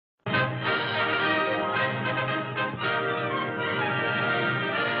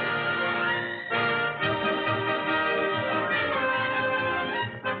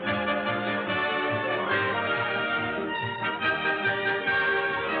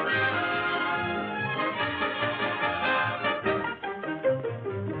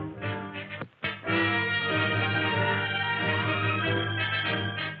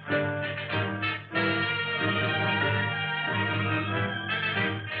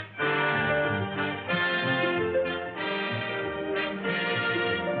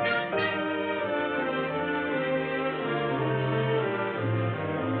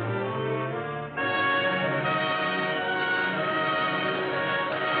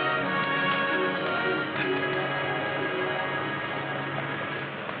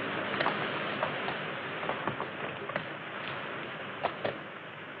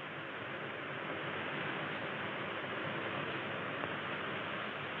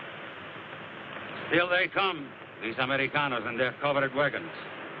Still they come, these Americanos in their covered wagons.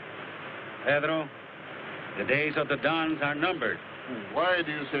 Pedro, the days of the Dons are numbered. Why do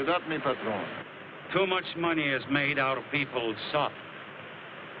you say that, mi patron? Too much money is made out of people soft.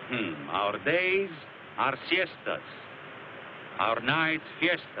 Our days are siestas. Our nights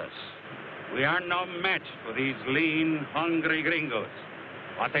fiestas. We are no match for these lean, hungry gringos.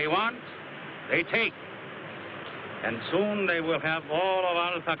 What they want, they take. And soon they will have all of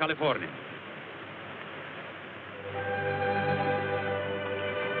Alta California.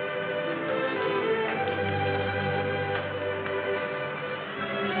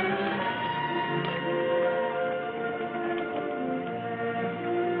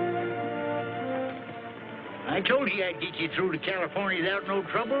 I told you I'd get you through to California without no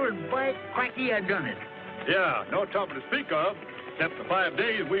trouble, and by cracky, I've done it. Yeah, no trouble to speak of, except the 5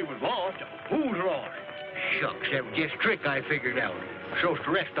 days we was lost. Who's lost? Shucks, that was just a trick I figured out. So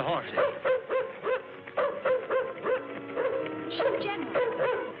to rest the horses. General.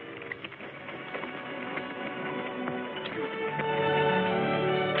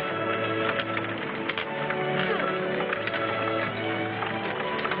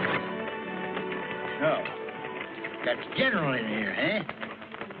 Oh, got the general in here, huh?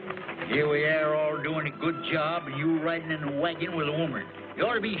 Here we are all doing a good job, and you riding in a wagon with a woman. You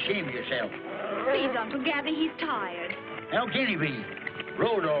ought to be ashamed of yourself. Please, Uncle Gabby, he's tired. How can he be?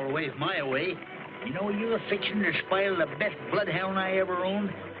 Rode all the way from my way. You know, you're fixing to spoil the best bloodhound I ever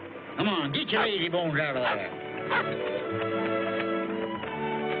owned. Come on, get your lazy bones out of there.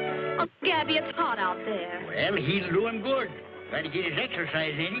 Uncle Gabby, it's hot out there. Well, he'll do him good. Got to get his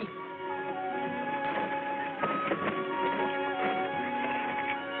exercise, ain't he?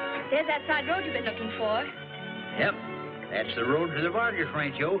 There's that side road you've been looking for. Yep, that's the road to the Vargas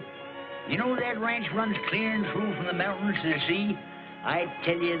Rancho. You know that ranch runs clear and through from the mountains to the sea? I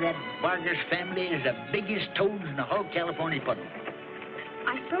tell you, that Vargas family is the biggest toads in the whole California puddle.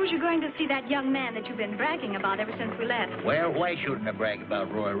 I suppose you're going to see that young man that you've been bragging about ever since we left. Well, why shouldn't I brag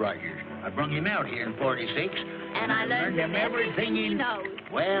about Roy Rogers? I brung him out here in '46. And I learned him everything he knows.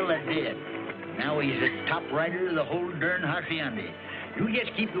 Well, I did. Now he's the top rider of the whole darn hacienda. You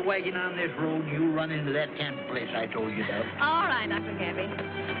just keep the wagon on this road, and you'll run into that camping place I told you about. All right, Uncle Gabby.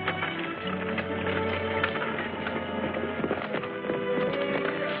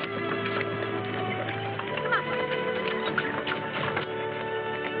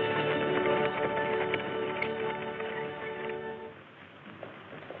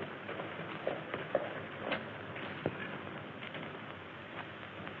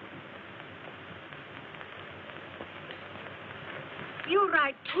 You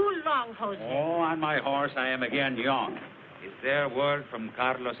ride too long, Jose. Oh, on my horse, I am again young. Is there word from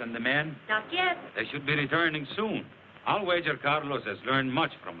Carlos and the men? Not yet. They should be returning soon. I'll wager Carlos has learned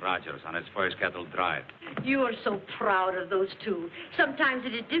much from Rogers on his first cattle drive. You are so proud of those two. Sometimes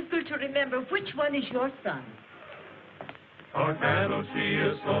it is difficult to remember which one is your son. Our cattle she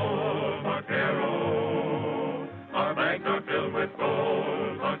is sold, vaquero. Our bags are filled with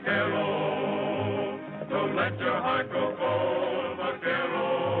gold, vaquero. Don't let your heart grow cold,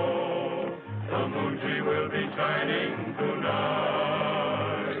 vaquero. The moon she will be shining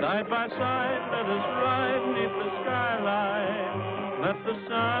tonight. Side by side, let us ride neath the skyline. Let the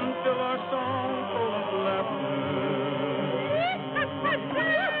sun fill our song full of laughter.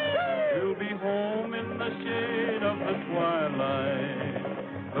 We'll be home in the shade of the twilight,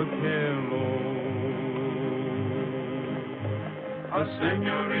 vaquero. A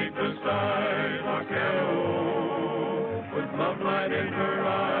senorita style, vaquero, with love light in her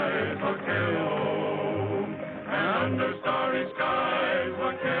eyes, vaquero, and under starry skies,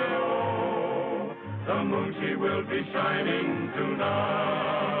 vaquero, the moon she will be shining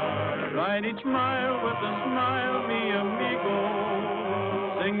tonight. Ride each mile with a smile, mi amigo.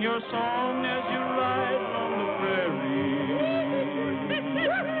 Sing your song as you ride on the prairie.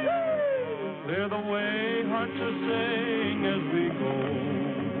 Clear the way, hearts are saying as we go,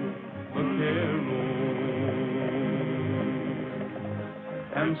 vaquero.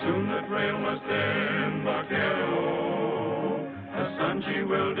 And soon the trail must end, vaquero. The sun she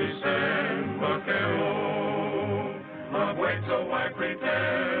will descend, vaquero. Love waits, so why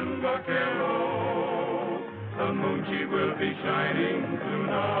pretend, vaquero? The moon she will be shining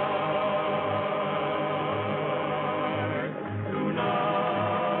tonight, tonight,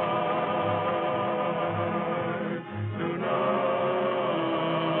 tonight, tonight.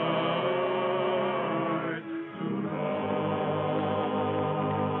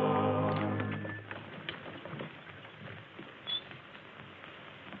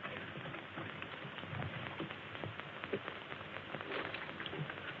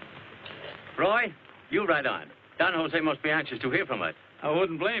 Roy, you ride on. Don Jose must be anxious to hear from us. I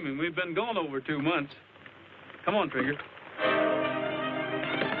wouldn't blame him. We've been gone over 2 months. Come on, Trigger.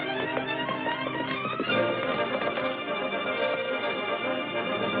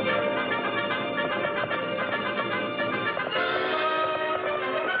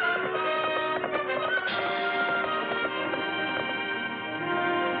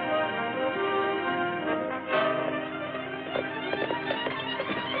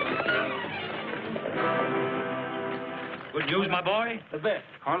 Good news, my boy? The best.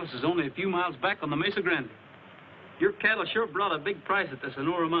 Carlos is only a few miles back on the Mesa Grande. Your cattle sure brought a big price at the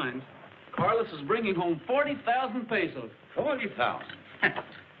Sonora mines. Carlos is bringing home 40,000 pesos. 40,000. And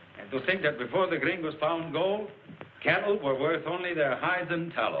to think that before the gringos found gold, cattle were worth only their hides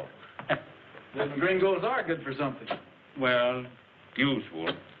and tallow. Then the gringos are good for something. Well,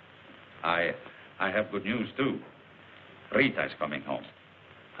 usual. I have good news, too. Rita's coming home.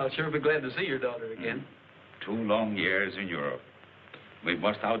 I'll sure be glad to see your daughter again. 2 long years in Europe. We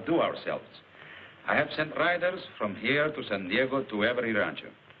must outdo ourselves. I have sent riders from here to San Diego to every rancho.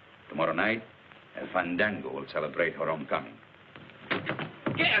 Tomorrow night, El Fandango will celebrate her homecoming.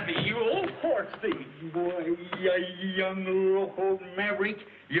 Gabby, you old horse thief. Boy, you young local maverick.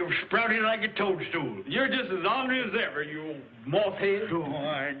 You've sprouted like a toadstool. You're just as ornery as ever, you old moth-head. Go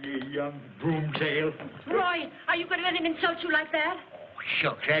on, you young broomtail. Roy, are you going to let him insult you like that?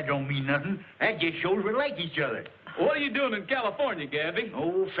 Shucks, that don't mean nothing. That just shows we like each other. What are you doing in California, Gabby?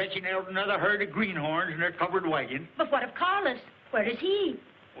 Oh, fetching out another herd of greenhorns in their covered wagon. But what of Carlos? Where is he?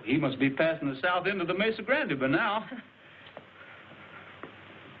 Well, he must be passing the south end of the Mesa Grande by now.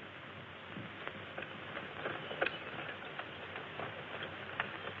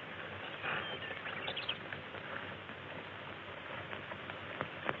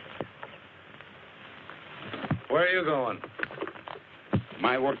 Where are you going?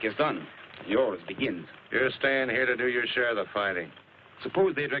 My work is done. Yours begins. You're staying here to do your share of the fighting.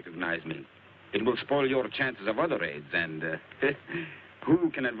 Suppose they recognize me. It will spoil your chances of other raids, and who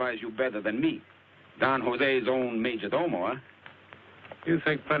can advise you better than me? Don Jose's own major domo, huh? You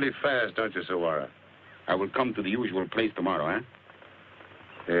think plenty fast, don't you, Sawara? I will come to the usual place tomorrow,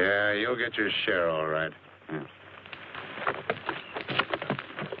 huh? Yeah, you'll get your share, all right. Yeah.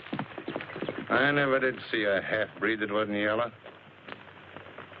 I never did see a half-breed that wasn't yellow.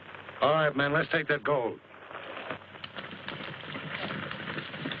 All right, man, let's take that gold.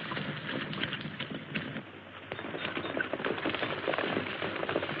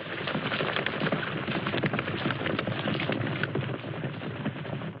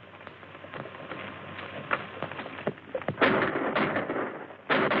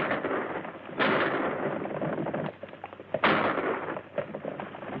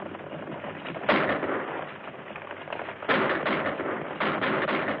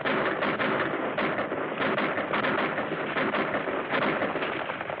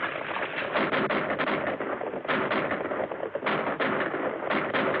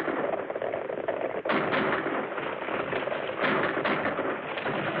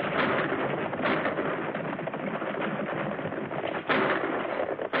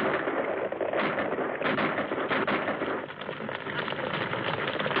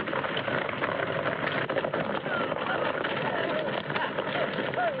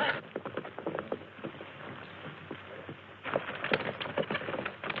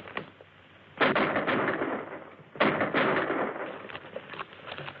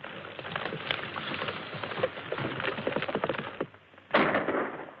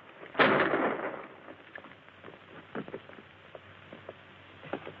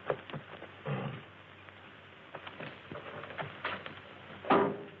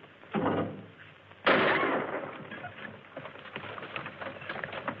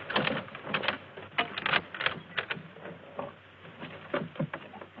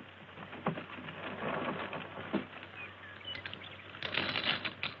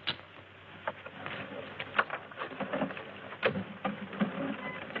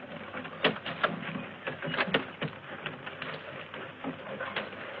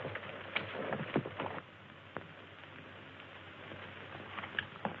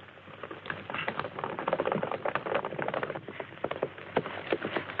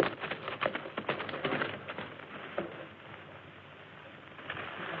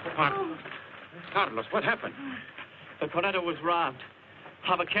 Carlos, what happened? The tornado was robbed.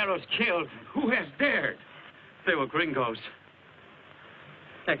 Javaqueros killed. Who has dared? They were gringos.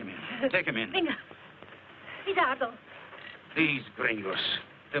 Take him in. Take him in. Venga. Cuidado. These gringos,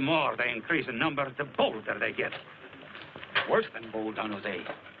 the more they increase in number, the bolder they get. Worse than bold, Don Jose.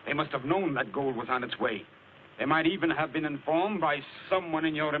 They must have known that gold was on its way. They might even have been informed by someone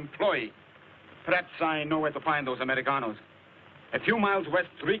in your employ. Perhaps I know where to find those Americanos. A few miles west,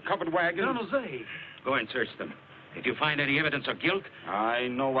 3 covered wagons. Don Jose. Go and search them. If you find any evidence of guilt, I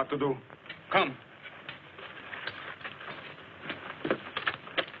know what to do. come.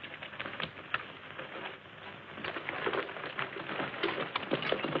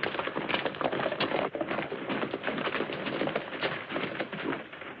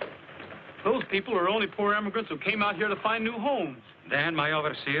 Those people are only poor immigrants who came out here to find new homes. Then my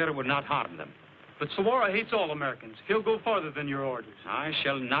overseer would not harm them. But Sawara hates all Americans. He'll go farther than your orders. I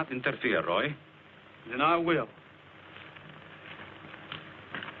shall not interfere, Roy. Then I will.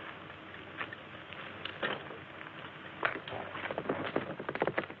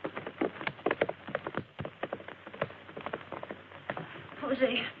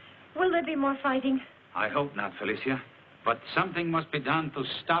 Jose, will there be more fighting? I hope not, Felicia. But something must be done to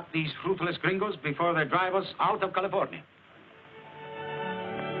stop these ruthless gringos before they drive us out of California.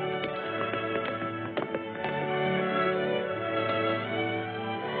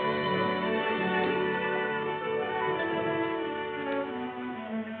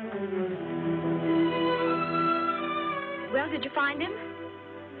 Well, did you find him?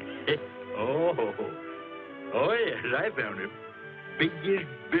 Oh, yes, I found him. Big as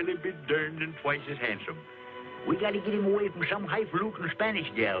Billy be derned and twice as handsome. We got to get him away from some highfalutin Spanish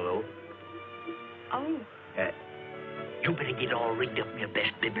gal, though. Oh. You better get all rigged up in your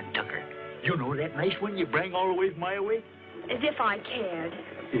best bib and tucker. You know that nice one you bring all the way from Iowa? As if I cared.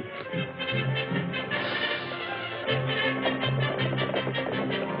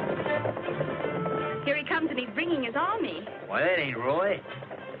 Here he comes, and he's bringing his army. Well, that ain't Roy.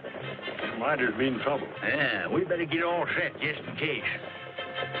 Miners mean trouble. Yeah, we better get all set just in case.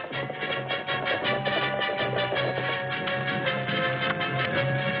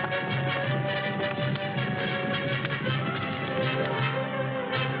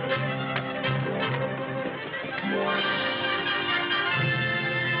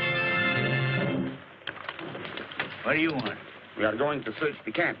 What do you want? We are going to search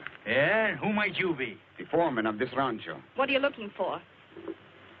the camp. Yeah? Who might you be? The foreman of this rancho. What are you looking for?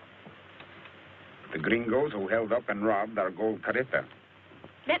 The gringos who held up and robbed our gold carreta.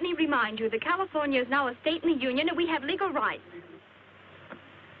 Let me remind you that California is now a state in the Union, and we have legal rights.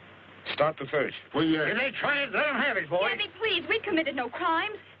 Start the search. If they try it, let them have it, boys. Gabby, please, we committed no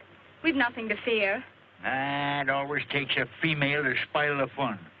crimes. We've nothing to fear. It always takes a female to spoil the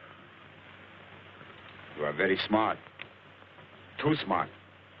fun. You are very smart. Too smart.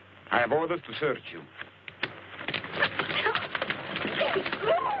 I have orders to search you.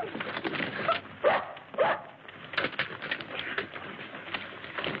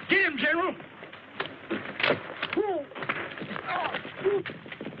 Get him, General!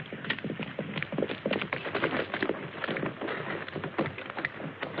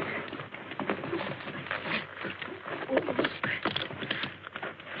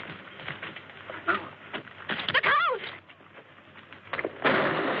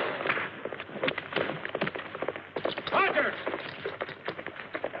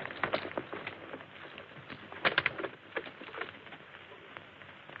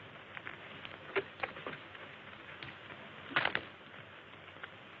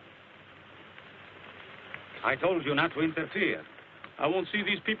 I told you not to interfere. I won't see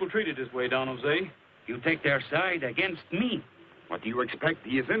these people treated this way, Don Jose. You take their side against me. What do you expect?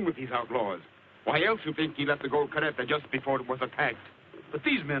 He is in with these outlaws. Why else you think he left the gold carreta just before it was attacked? But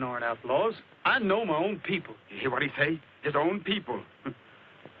these men aren't outlaws. I know my own people. You hear what he say? His own people.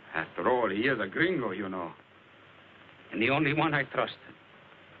 After all, he is a gringo, you know. And the only one I trusted.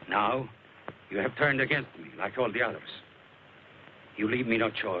 Now, you have turned against me, like all the others. You leave me no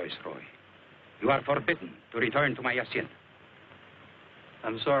choice, Roy. You are forbidden to return to my hacienda.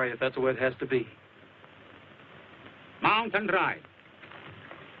 I'm sorry if that's the way it has to be. Mount and ride.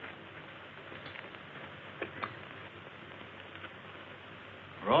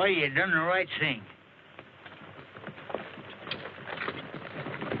 Roy, you done the right thing.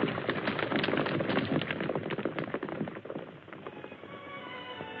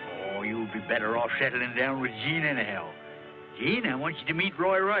 Oh, you'll be better off settling down with Jean anyhow. Jean, I want you to meet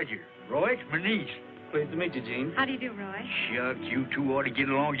Roy Roger. Roy, it's my niece. Pleased to meet you, Jean. How do you do, Roy? Shucks, you two ought to get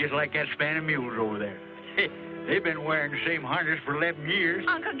along just like that span of mules over there. They've been wearing the same harness for 11 years.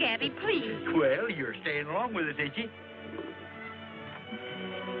 Uncle Gabby, please. Well, you're staying along with it, ain't you?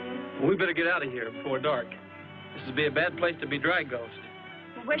 Well, we better get out of here before dark. This would be a bad place to be drag ghost.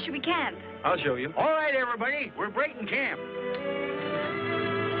 Well, where should we camp? I'll show you. All right, everybody, we're breaking camp.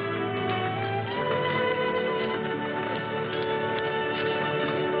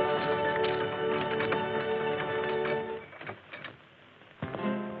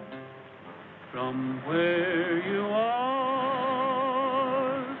 From where you are,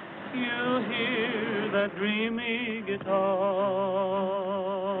 you hear that dreamy guitar.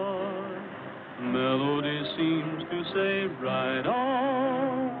 Melody seems to say, ride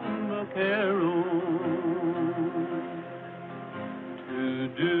on the carol. To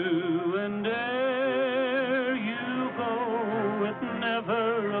do and dare you go with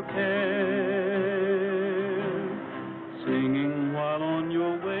never a care. Singing while on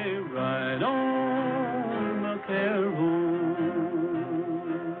your way, ride on the carol.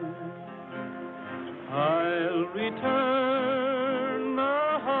 I'll return,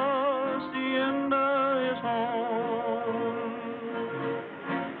 the hacienda is home.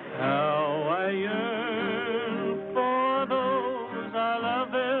 How I yearn for those I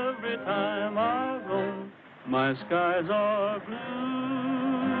love every time I roam. My skies are blue,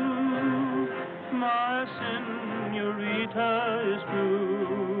 my senorita is true.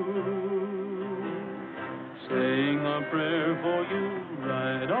 Saying a prayer for you,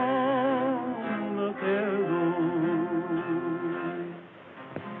 ride on the carol.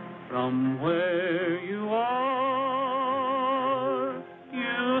 From where you are,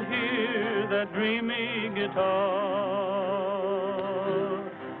 you hear that dreamy guitar.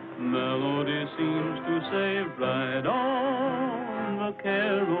 Melody seems to say, ride on the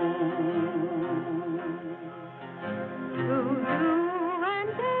carol. To do and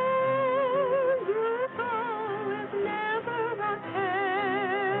dare you go with never a care.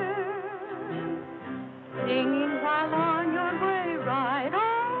 Singing while on your way, ride on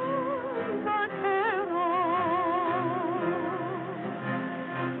the carol.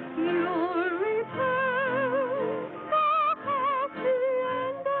 You'll return, the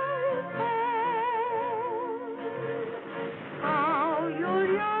hacienda is home. How you'll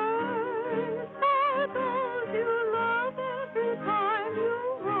yearn for those you love every time you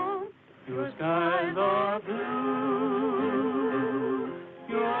roam. Your skies are blue,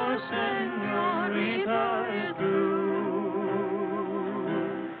 your senorita is true.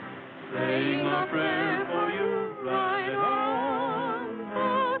 Saying a prayer for you, ride on the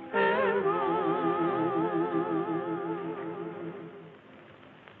carol.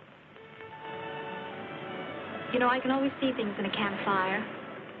 You know, I can always see things in a campfire.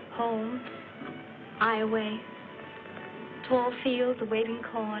 Home, highway, tall fields, the waving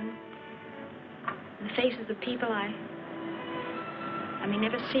corn, and the faces of people I may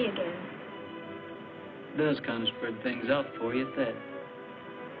never see again. It does kind of spread things out for you at that.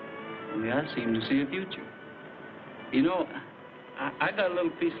 Only I seem to see a future. You know, I got a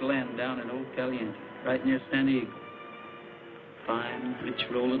little piece of land down in old Caliente, right near San Diego. Fine, rich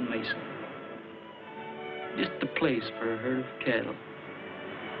rolling mesa. Just the place for a herd of cattle.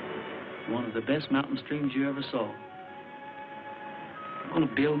 One of the best mountain streams you ever saw. I'm gonna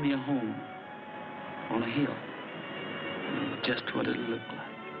build me a home on a hill. Just what it'll look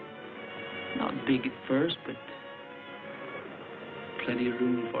like. Not big at first, but plenty of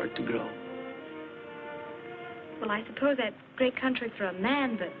room for it to grow. Well, I suppose that's great country for a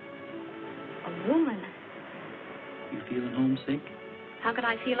man, but a woman. You feeling homesick? How could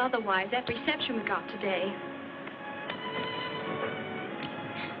I feel otherwise? That reception we got today.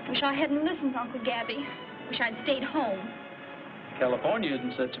 Wish I hadn't listened, Uncle Gabby. Wish I'd stayed home. California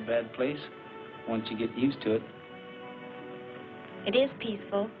isn't such a bad place once you get used to it. It is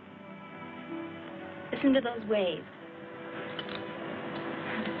peaceful. Listen to those waves.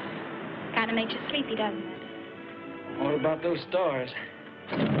 Kind of makes you sleepy, doesn't it? What about those stars?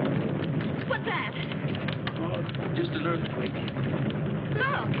 What's that? Oh, just an earthquake.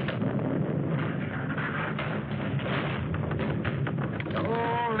 Look.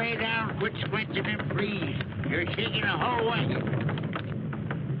 Oh, lay down, quit squinching and breathe. You're shaking the whole wagon.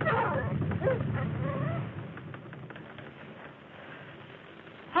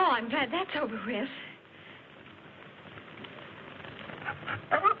 Oh, I'm glad that's over with.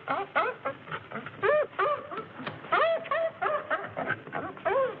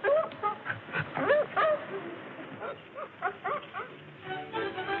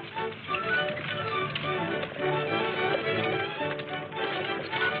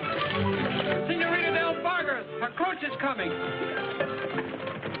 Senorita Del Vargas, her coach is coming.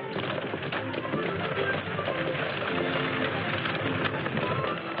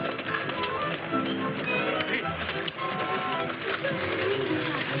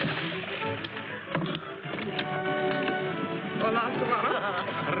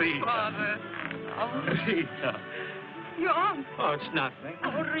 Rita. Father. Rita. Your arm. Oh, it's nothing.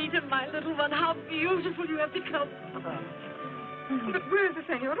 Oh, Rita, my little one, how beautiful you have become. But where's the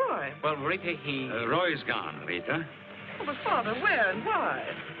Senor Roy? Well, Rita, Roy's gone, Rita. Oh, but Father, where and why?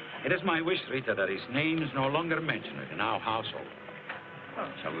 It is my wish, Rita, that his name is no longer mentioned in our household.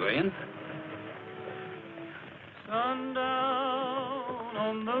 Shall we go in? Sundown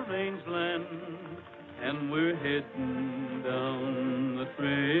on the rangeland, and we're heading down the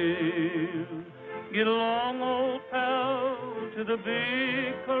trail. Get along, old pal, to the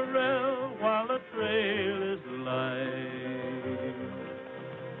big corral while the trail is light.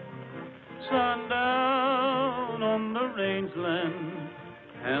 Sundown on the rangeland,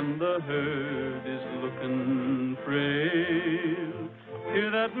 and the herd is looking frail. Hear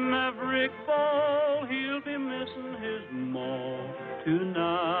that maverick bawl, he'll be missing his maw tonight.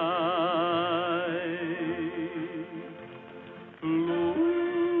 Floating,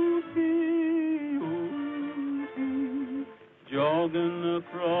 jogging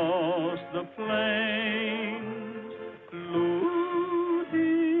across the plains, floating,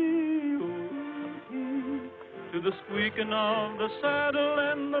 to the squeaking of the saddle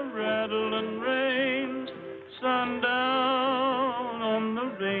and the rattling reins. Sundown on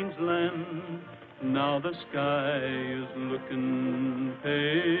the rangeland, now the sky is looking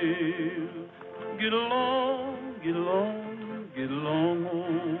pale. Get along, get along, get along,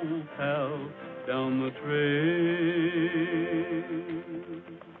 old pal, down the trail.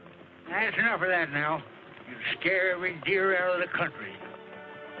 That's enough of that now. You scare every deer out of the country.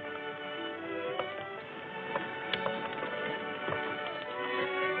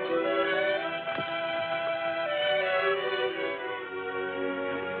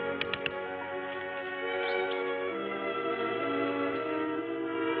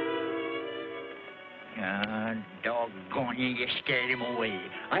 Doggone you, you scared him away.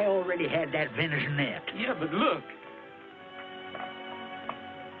 I already had that venison net. Yeah, but look.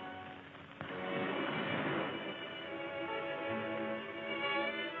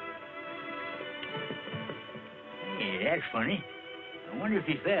 Yeah, that's funny. I wonder if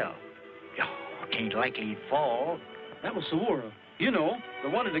he fell. Oh, it ain't likely he'd fall. That was Sawara. You know, the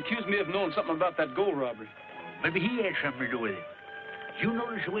one that accused me of knowing something about that gold robbery. Maybe he had something to do with it. Did you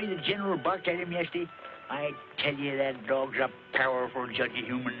notice the way the general barked at him yesterday? I tell you, that dog's a powerful judge of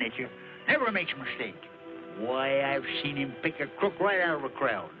human nature. Never makes a mistake. Why, I've seen him pick a crook right out of a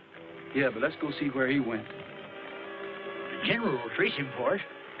crowd. Yeah, but let's go see where he went. The general will trace him for us.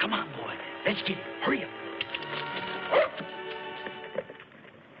 Come on, boy. Let's get him. Hurry up.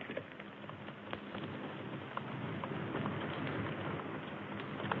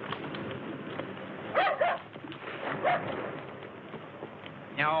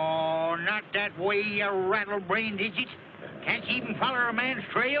 No, not that way, you rattle-brained idiot. Can't you even follow a man's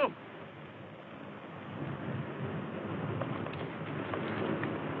trail?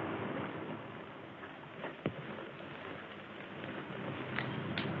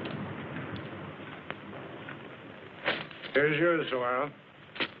 Here's yours, Sawara.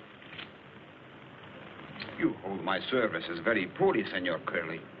 You hold my services very poorly, Senor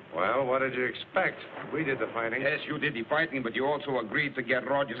Curley. Well, what did you expect? We did the fighting. Yes, you did the fighting, but you also agreed to get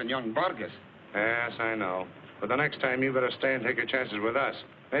Rogers and young Vargas. Yes, I know. But the next time, you better stay and take your chances with us.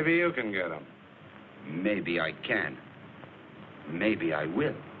 Maybe you can get them. Maybe I can. Maybe I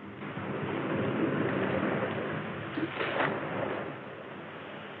will.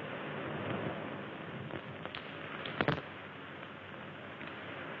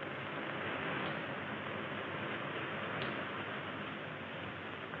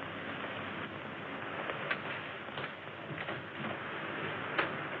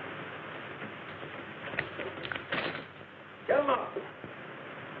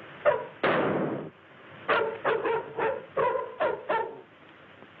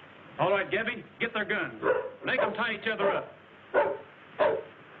 All right, Gabby, get their guns. Make them tie each other up.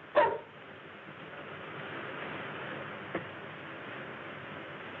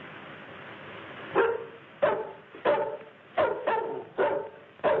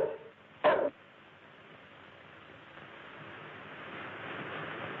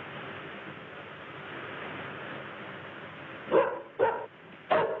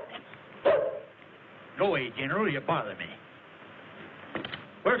 Go away, General. You bother me.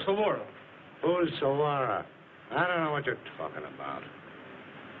 Where's Sawara? Who's Sawara? I don't know what you're talking about.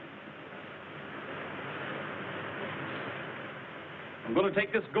 I'm going to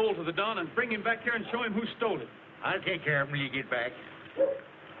take this gold to the Don and bring him back here and show him who stole it. I'll take care of him when you get back.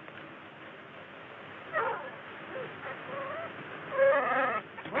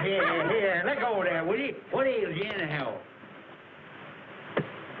 Here, let go there, will you? What ails you anyhow?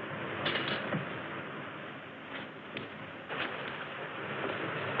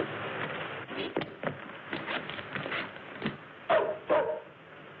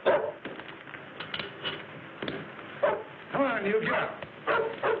 Come on, you get up.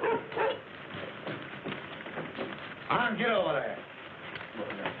 On, get over there.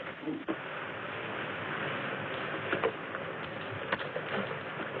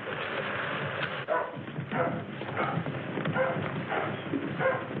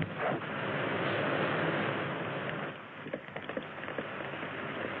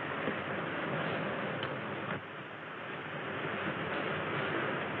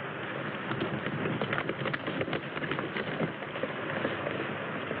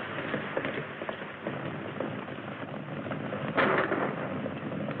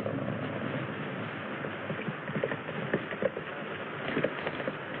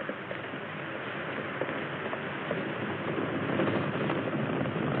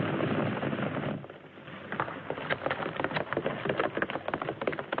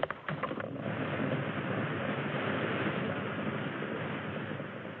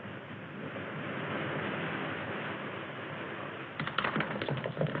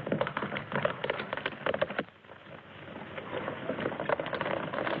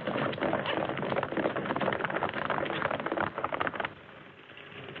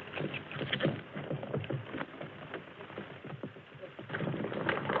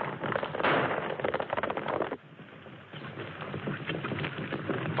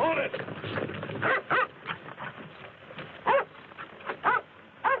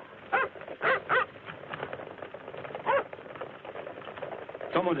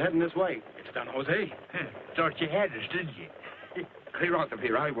 Someone's heading this way. It's Don Jose. Thought you had us, didn't you? Clear out of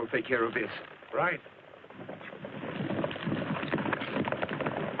here. I will take care of this. Right.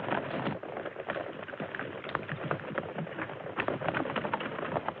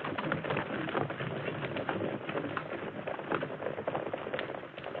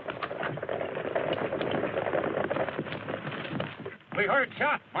 We heard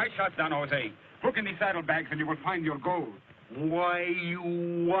shots. My shots, Don Jose. Look in the saddlebags and you will find your gold. Why, you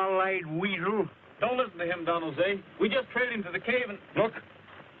wall-eyed weasel. Don't listen to him, Don Jose. We just trailed him to the cave and... Look.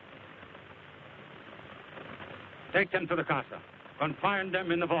 Take them to the casa. Confine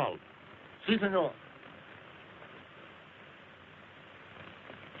them in the vault. Si, senor.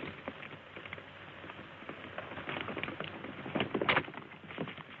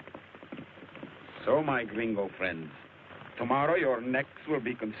 So, my gringo friends, tomorrow your necks will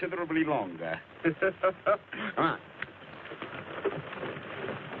be considerably longer. Come on.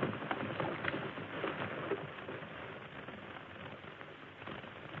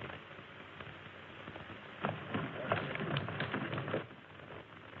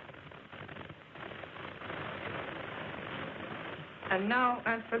 And now,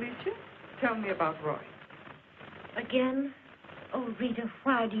 Aunt Felicia, tell me about Roy. Again? Oh, Rita,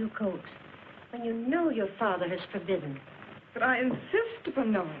 why do you coax? When you know your father has forbidden. But I insist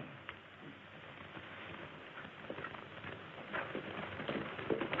upon knowing.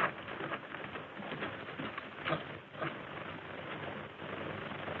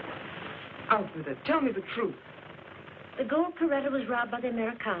 Out with it. Tell me the truth. The gold Coretta was robbed by the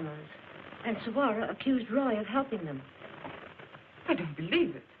Americanos, and Saguara accused Roy of helping them. I don't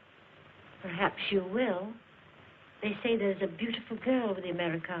believe it. Perhaps you will. They say there's a beautiful girl with the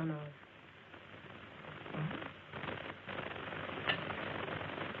Americanos.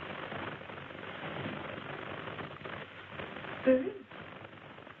 There is.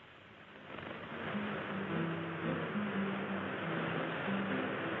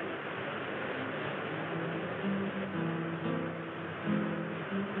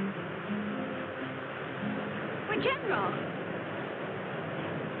 General.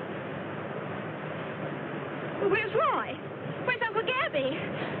 Where's Roy? Where's Uncle Gabby?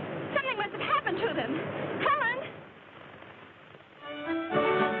 Something must have happened to them. Helen!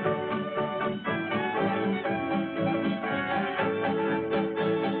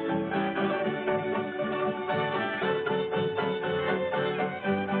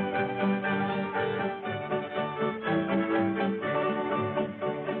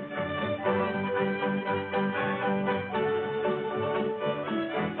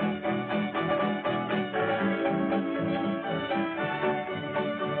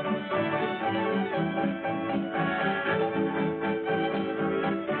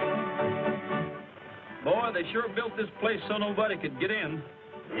 Boy, they sure built this place so nobody could get in.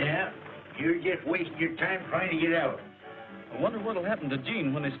 Yeah, you're just wasting your time trying to get out. I wonder what'll happen to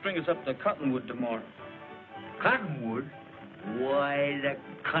Gene when they string us up to Cottonwood tomorrow. Cottonwood? Why, the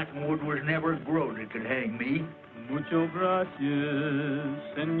cottonwood was never growed that could hang me. Mucho gracias,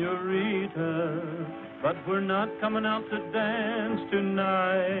 senorita, but we're not coming out to dance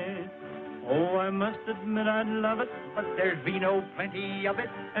tonight. Oh, I must admit I'd love it, but there's vino plenty of it,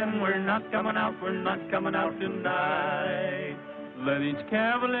 and we're not coming out tonight. Let each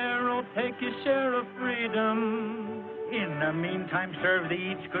cavallero take his share of freedom. In the meantime, serve the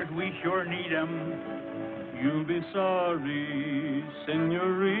each, 'cause we sure need 'em. You'll be sorry,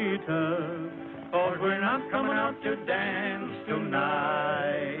 senorita, 'cause we're not coming out to dance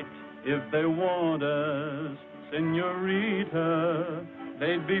tonight. If they want us, senorita,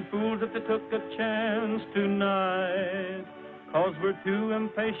 they'd be fools if they took a chance tonight. 'Cause we're two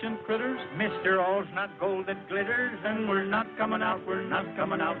impatient critters, Mr. All's not gold that glitters, and we're not coming out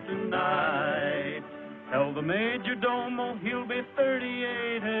tonight. Tell the major domo he'll be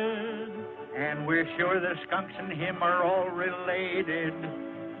 38'd. and we're sure the skunks and him are all related.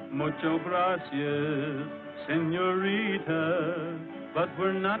 Mucho gracias, senorita, but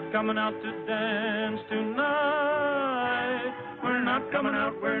we're not coming out to dance tonight. We're not coming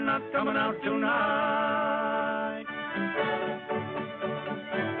out tonight.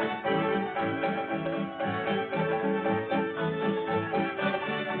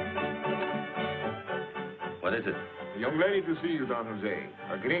 What is it? A young lady to see you, Don Jose.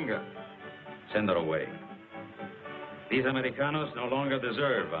 A gringa. Send her away. These Americanos no longer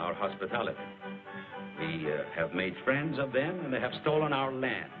deserve our hospitality. We have made friends of them, and they have stolen our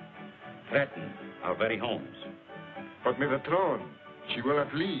land, threatened our very homes. But mi patron, she will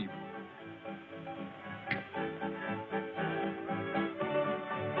not leave.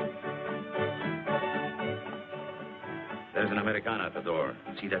 There's an Americana at the door.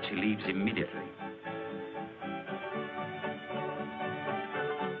 See that she leaves immediately.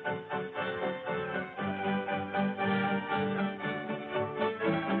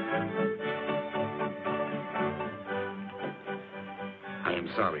 I am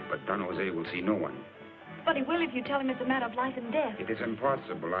sorry, but Don Jose will see no one. But he will if you tell him it's a matter of life and death. It is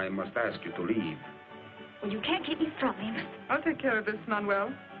impossible. I must ask you to leave. Well, you can't keep me from him. I'll take care of this,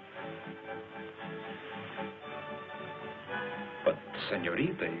 Manuel. But,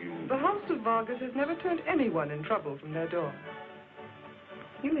 senorita, you... The house of Vargas has never turned anyone in trouble from their door.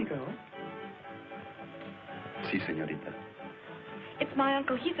 You may go. Si, senorita. It's my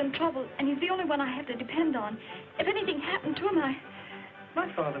uncle. He's in trouble, and he's the only one I have to depend on. If anything happened to him, My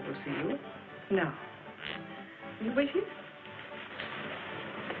father will see you. Now. Will you wait here?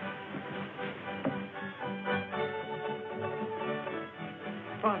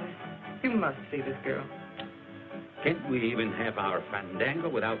 Father, you must see this girl. Can't we even have our fandango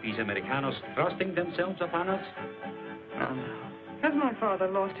without these Americanos thrusting themselves upon us? Has my father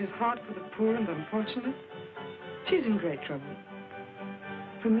lost his heart for the poor and unfortunate? She's in great trouble.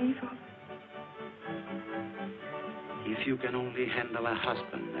 For me, Father? If you can only handle a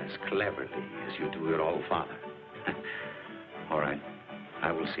husband as cleverly as you do your old father. All right,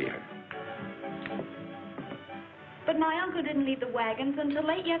 I will see her. But my uncle didn't leave the wagons until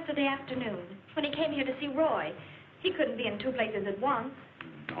late yesterday afternoon, when he came here to see Roy. He couldn't be in two places at once.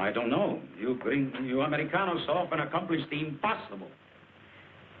 I don't know. You Americanos so often accomplish the impossible.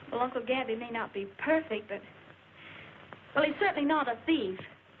 Well, Uncle Gabby may not be perfect, but... Well, he's certainly not a thief.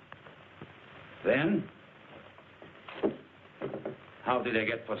 Then, how did they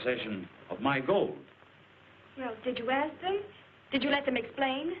get possession of my gold? Well, did you ask them? Did you let them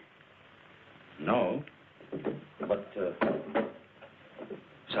explain? No. But,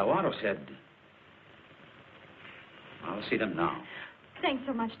 Saguaro said... I'll see them now. Thanks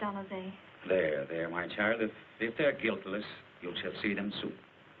so much, Don Jose. There, my child. If they're guiltless, you shall see them soon.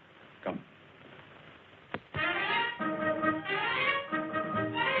 Come.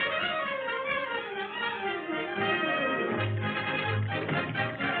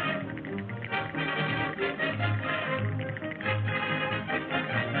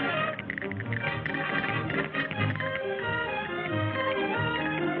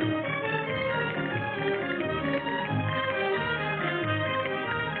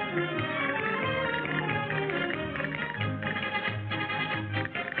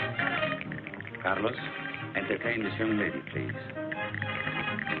 Carlos, entertain this young lady, please.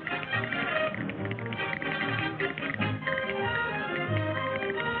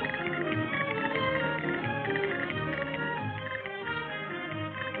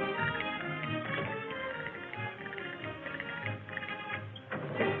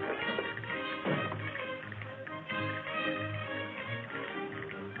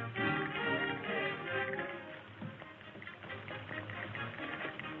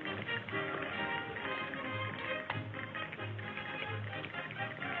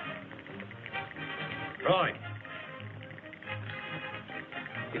 Roy.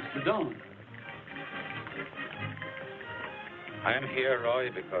 It's the Don. I am here, Roy,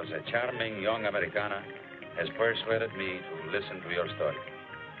 because a charming young Americana has persuaded me to listen to your story.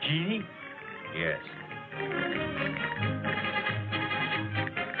 Jeannie? Yes.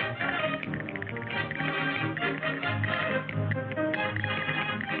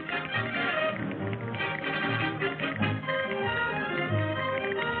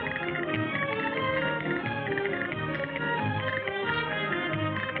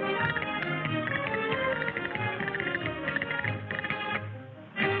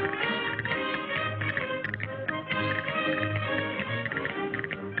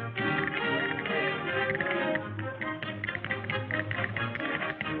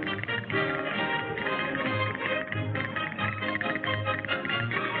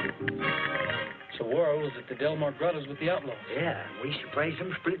 Charles at the Delmar Grottos with the outlaws. Yeah, we surprised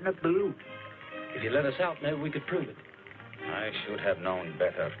them splitting up the loot. If you let us out, maybe we could prove it. I should have known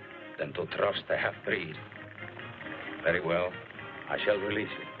better than to trust the half-breed. Very well. I shall release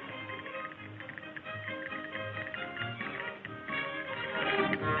you.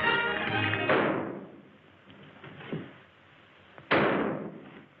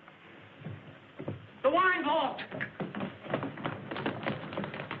 The wine vault!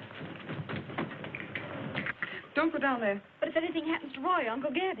 Don't go down there. But if anything happens to Roy,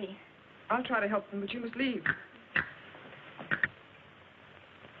 Uncle Gabby. I'll try to help them, but you must leave.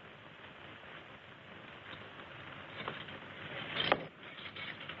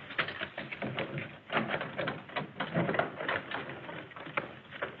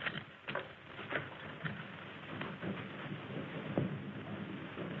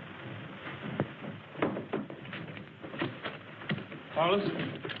 Carlos,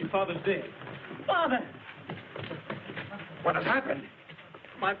 your father's dead. Father! What has happened?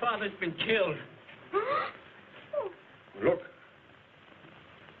 My father's been killed. Look.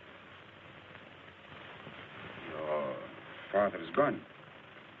 Your father's gone.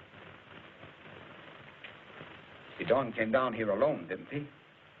 The Don came down here alone, didn't he?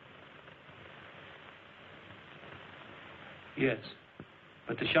 Yes,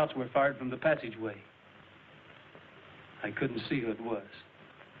 but the shots were fired from the passageway. I couldn't see who it was.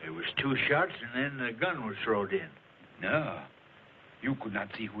 There was 2 shots, and then the gun was thrown in. No. You could not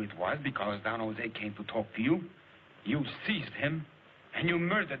see who it was because Don Jose came to talk to you. You seized him, and you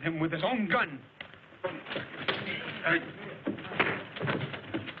murdered him with his own gun.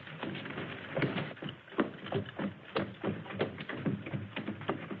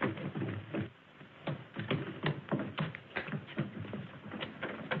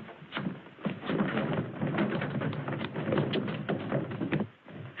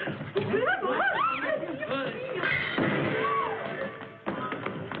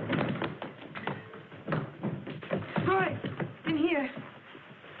 Roy, in here.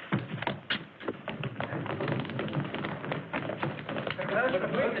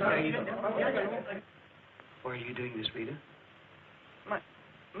 Why are you doing this, Rita?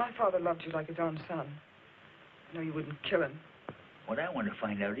 My father loved you like his own son. I know you wouldn't kill him. What I want to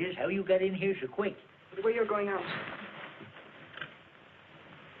find out is how you got in here so quick. The way you're going out.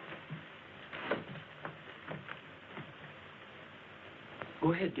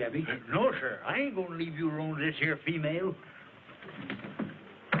 Go ahead, Gabby. No, sir. I ain't gonna leave you alone with this here female.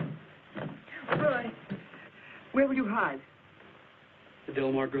 Roy, where will you hide? The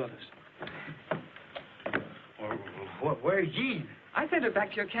Delmar Grottos. Where's Jean? I sent her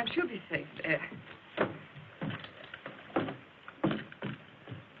back to your camp. She'll be safe there.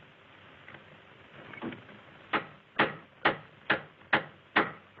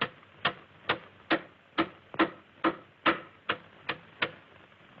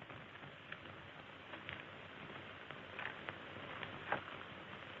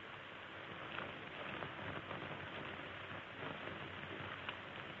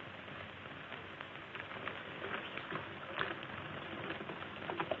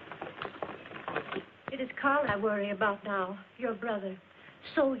 It is Carl I worry about now, your brother.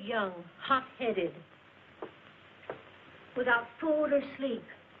 So young, hot-headed. Without food or sleep,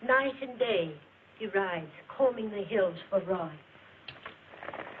 night and day, he rides, combing the hills for Roy.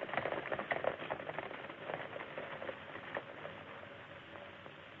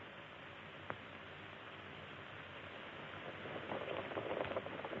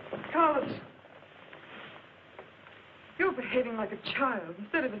 Carlos, you're behaving like a child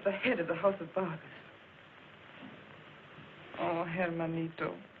instead of as the head of the House of Vargas. Oh,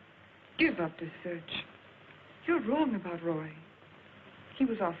 Hermanito, give up this search. You're wrong about Roy. He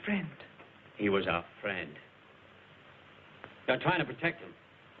was our friend. He was our friend. You're trying to protect him.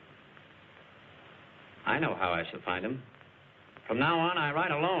 I know how I shall find him. From now on, I ride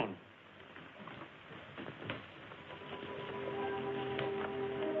alone.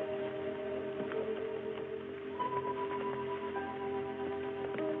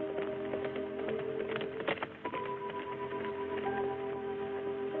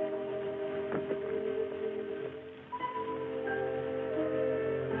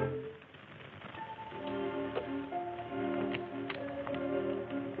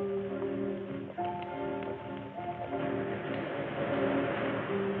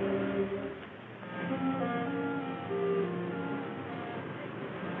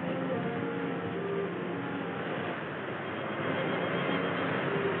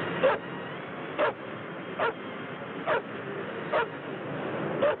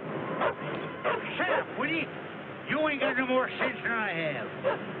 Shut up, will you? You ain't got no more sense than I have.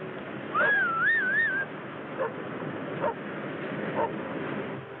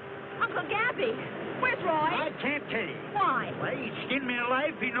 Uncle Gabby, where's Roy? I can't tell you. Why? Well, he skinned me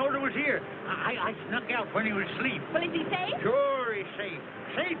alive if he knowed I was here. I snuck out when he was asleep. Well, is he safe? Sure, he's safe.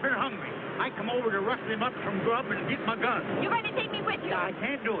 Safe and hungry. I come over to rustle him up some grub and get my gun. You're going to take me with you? I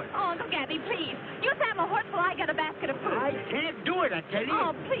can't do it. Oh, Uncle Gabby, please. You have a horse while I got a basket of food. I can't do it, I tell you.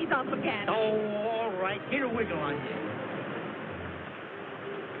 Oh, please, Uncle Gabby. Oh, all right. Get a wiggle on you.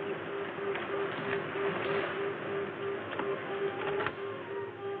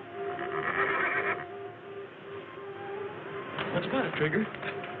 What's the matter, Trigger?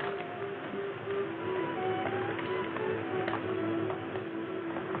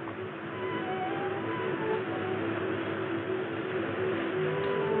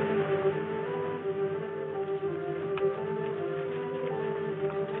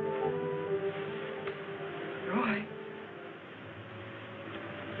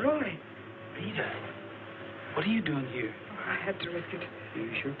 Roy. Rita, what are you doing here? I had to risk it.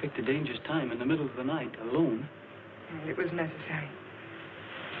 You sure picked a dangerous time in the middle of the night, alone. It was necessary.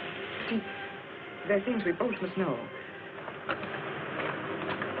 See, there are things we both must know.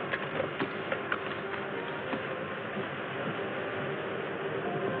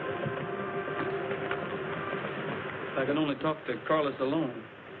 I can only talk to Carlos alone.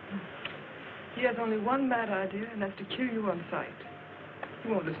 He has only one mad idea, and that's to kill you on sight. He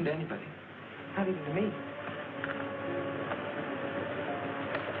won't listen to anybody, not even to me.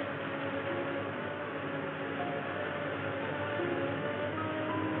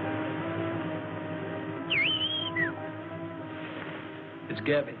 It's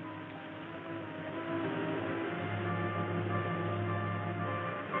Gabby.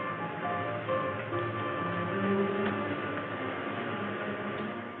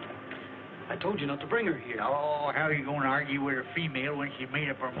 I told you not to bring her here. Oh, how are you going to argue with a female when she made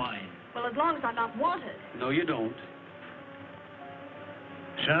up her mind? Well, as long as I'm not wanted. No, you don't.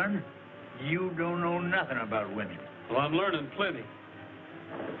 Son, you don't know nothing about women. Well, I'm learning plenty.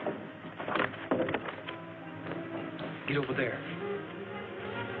 Get over there.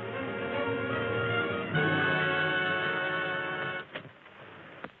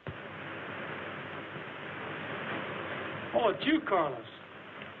 Oh, it's you, Carlos.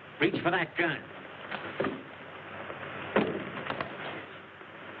 Reach for that gun.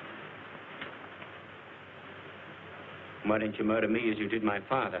 Why didn't you murder me as you did my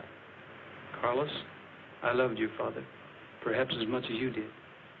father? Carlos, I loved your father, perhaps as much as you did.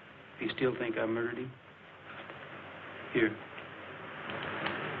 Do you still think I murdered him? Here.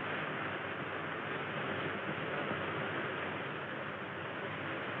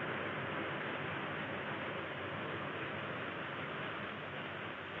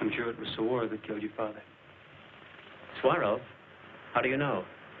 I'm sure it was Saguaro that killed your father. Suaro? How do you know?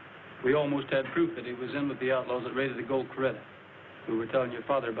 We almost had proof that he was in with the outlaws that raided the gold Coretta. We were telling your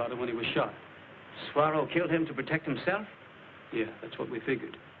father about it when he was shot. Suaro killed him to protect himself? Yeah, that's what we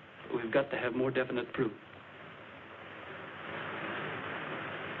figured. But we've got to have more definite proof.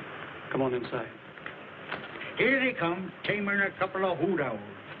 Come on inside. Here they come, taming a couple of hoot owls.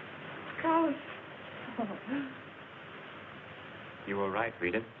 Carlos. You were right,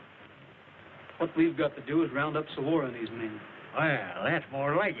 Rita. What we've got to do is round up Saguaro and these men. Well, that's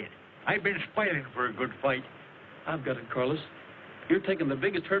more like it. I've been spoiling for a good fight. I've got it, Carlos. You're taking the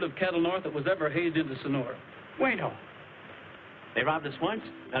biggest herd of cattle north that was ever hazed into Sonora. Bueno. They robbed us once,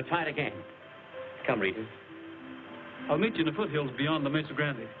 they'll try it again. Come, Rita. I'll meet you in the foothills beyond the Mesa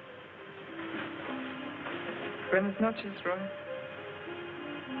Grande. Buenas noches, Roy.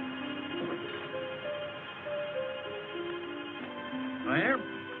 Well,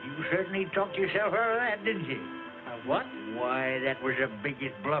 you certainly talked yourself out of that, didn't you? What? Why, that was the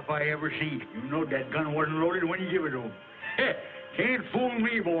biggest bluff I ever see. You know that gun wasn't loaded when you give it to him. Can't fool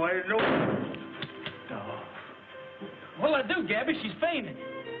me, boy. No. Oh. What'll I do, Gabby? She's fainting.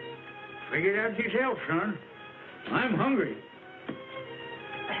 Figure it out yourself, son. I'm hungry.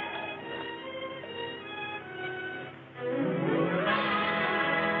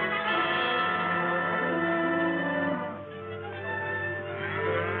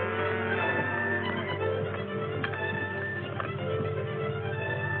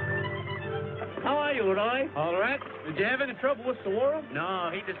 How are you, Roy? All right. Did you have any trouble with Saguaro?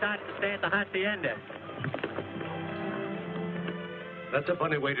 No, he decided to stay at the hacienda. That's a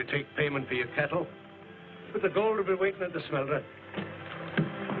funny way to take payment for your cattle. But the gold will be waiting at the smelter.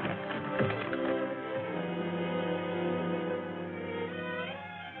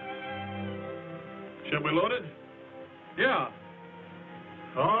 Shall we load it? Yeah.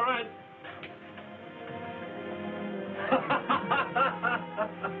 All right.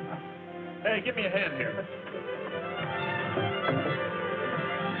 Hey, give me a hand here.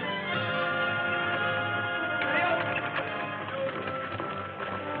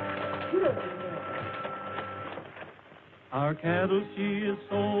 Our cattle she is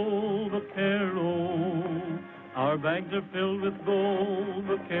sold, vaquero. Our bags are filled with gold,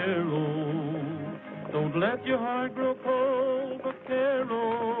 vaquero. Don't let your heart grow cold,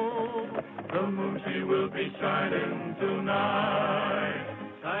 vaquero. The moon she will be shining tonight.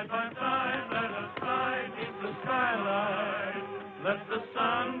 Side by side, let us ride in the skyline. Let the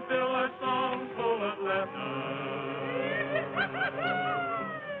sun fill our songs full of laughter.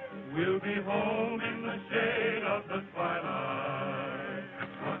 We'll be home in the shade of the twilight,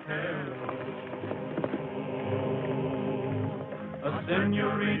 vaquero. A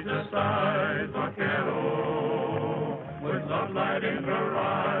senorita sighs, vaquero, with love light in her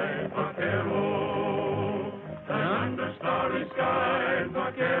eyes, vaquero. And under starry skies,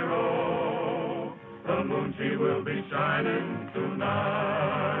 vaquero, the moon she will be shining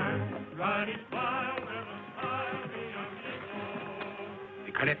tonight. Riding wild in the sky,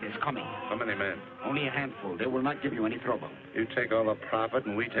 The Caliente is coming. How many men? Only a handful. They will not give you any trouble. You take all the profit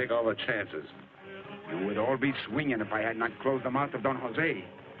and we take all the chances. You would all be swinging if I had not closed the mouth of Don Jose.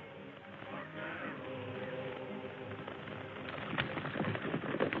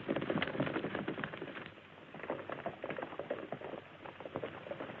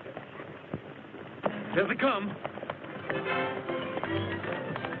 Here they come.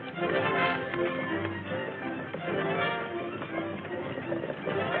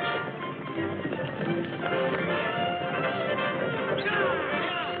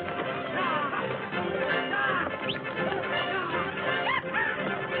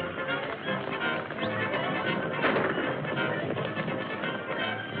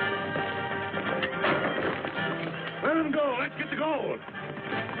 Let them go. Let's get the gold.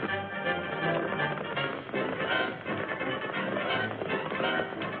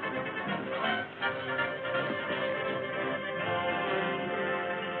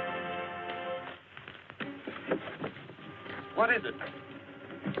 What is it?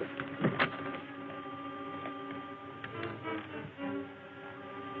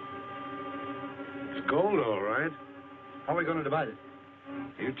 It's gold, all right. How are we going to divide it?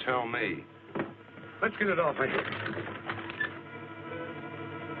 You tell me. Let's get it off of here.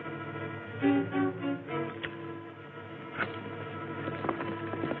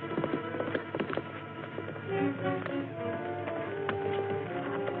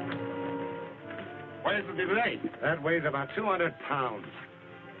 What is the delay? That weighs about 200 pounds.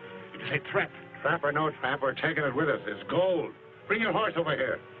 It is a trap. Trap or no trap, we're taking it with us. It's gold. Bring your horse over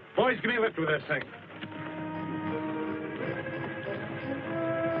here. Boys, give me a lift with this thing.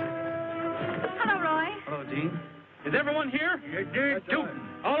 Hello, Roy. Hello, Dean. Is everyone here? You did too.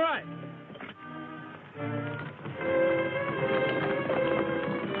 All right.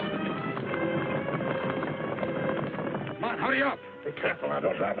 Come on, hurry up. Be careful now,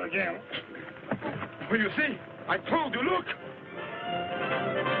 don't drop it again. Will you see? I told you, look.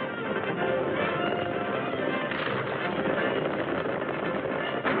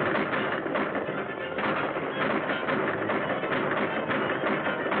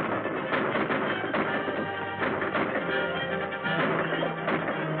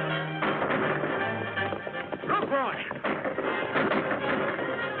 Look, Roy.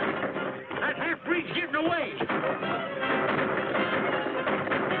 That half-breed's getting away.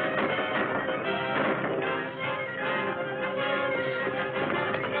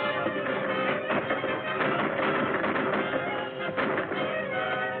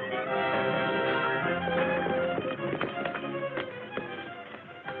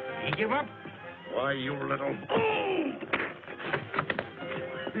 You give up? Why, you little...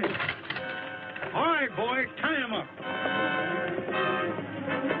 All right, boy, tie him up.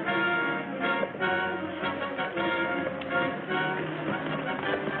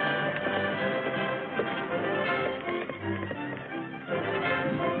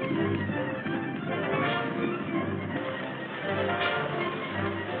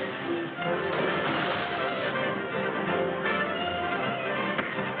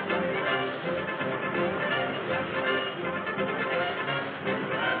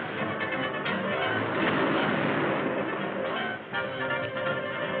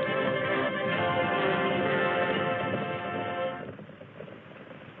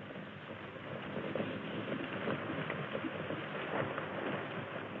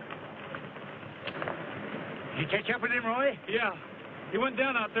 Did you catch up with him, Roy? Yeah. He went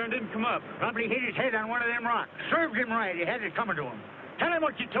down out there and didn't come up. Probably hit his head on one of them rocks. Served him right. He had it coming to him. Tell him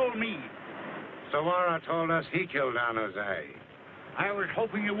what you told me. Savara told us he killed Don Jose. I was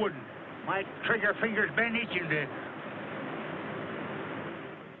hoping you wouldn't. My trigger fingers been itching to...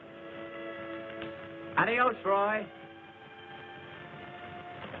 Adios, Roy.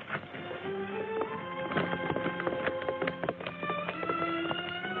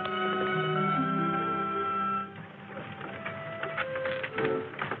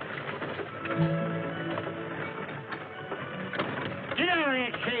 Get out of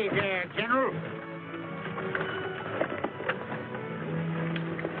that cave there, General.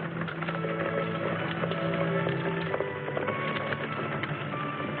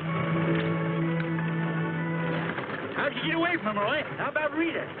 How'd you get away from him, Roy? How about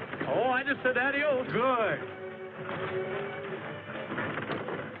Rita? Oh, I just said adios. Good.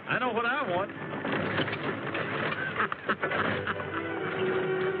 I know what I want.